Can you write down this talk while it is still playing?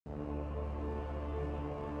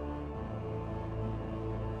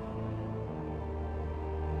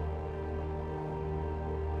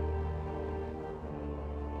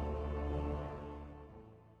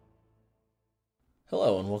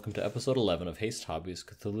Hello and welcome to episode 11 of Haste Hobby's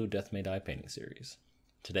Cthulhu Death May Die painting series.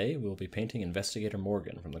 Today we will be painting Investigator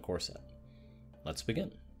Morgan from the core set. Let's begin.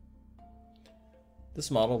 This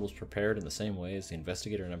model was prepared in the same way as the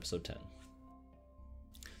Investigator in episode 10.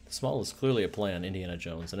 This model is clearly a play on Indiana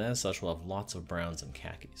Jones and as such will have lots of browns and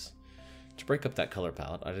khakis. To break up that color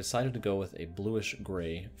palette, I decided to go with a bluish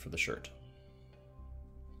gray for the shirt.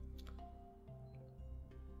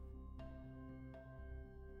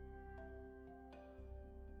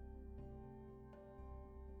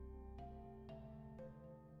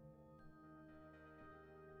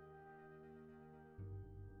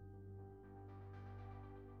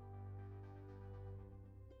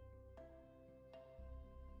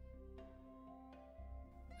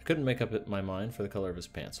 I couldn't make up my mind for the color of his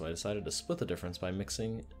pants, so I decided to split the difference by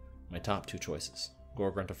mixing my top two choices,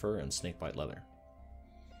 Goregrunta Gur and Snakebite Leather.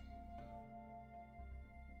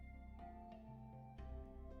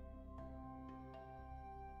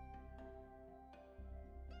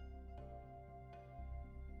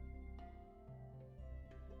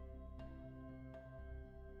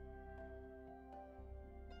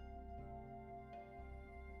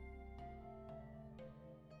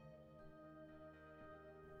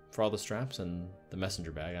 For all the straps and the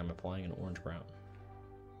messenger bag, I'm applying an orange-brown.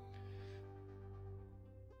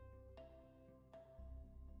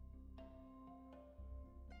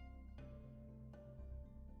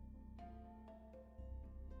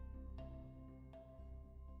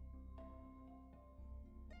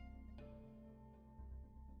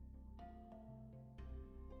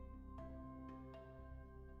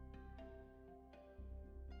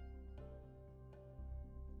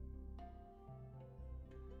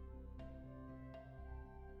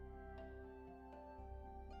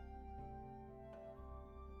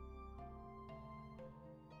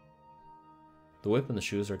 The whip and the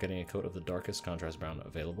shoes are getting a coat of the darkest contrast brown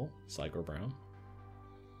available, Cygor Brown.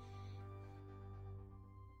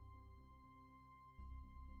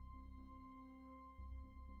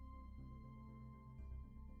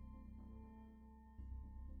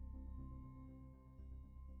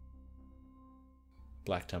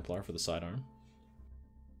 Black Templar for the sidearm.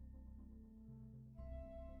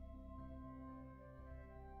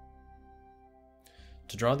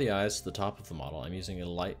 To draw the eyes to the top of the model, I'm using a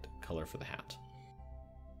light color for the hat.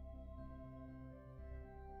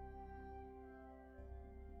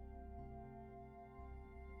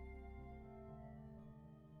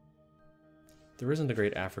 There isn't a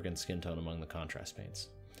great African skin tone among the contrast paints,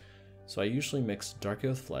 so I usually mix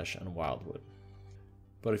Darkaoth Flesh and Wyldwood.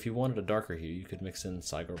 But if you wanted a darker hue, you could mix in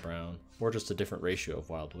Cygor Brown, or just a different ratio of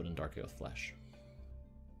Wyldwood and Darkaoth Flesh.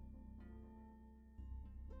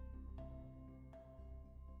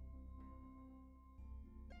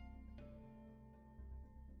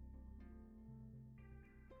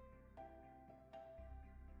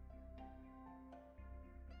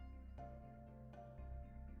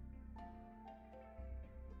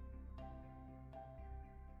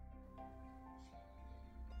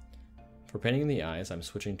 For painting the eyes, I'm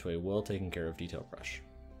switching to a well taken care of detail brush.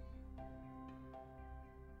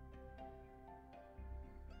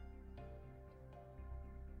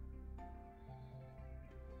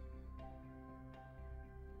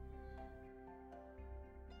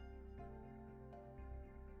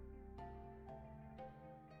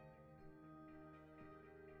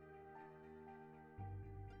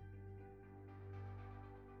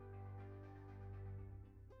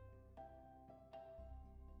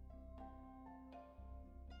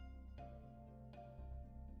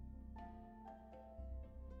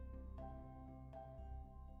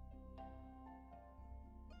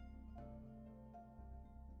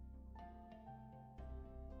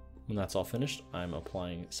 When that's all finished, I'm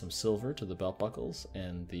applying some silver to the belt buckles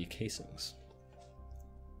and the casings.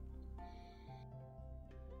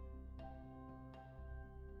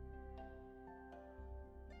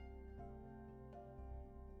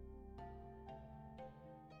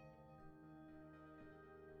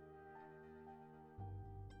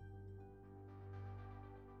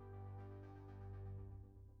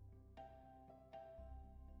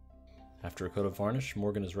 After a coat of varnish,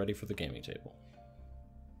 Morgan is ready for the gaming table.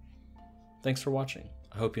 Thanks for watching.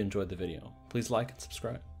 I hope you enjoyed the video. Please like and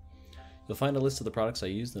subscribe. You'll find a list of the products I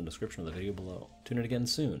used in the description of the video below. Tune in again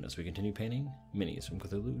soon as we continue painting minis from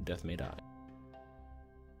Cthulhu Death May Die.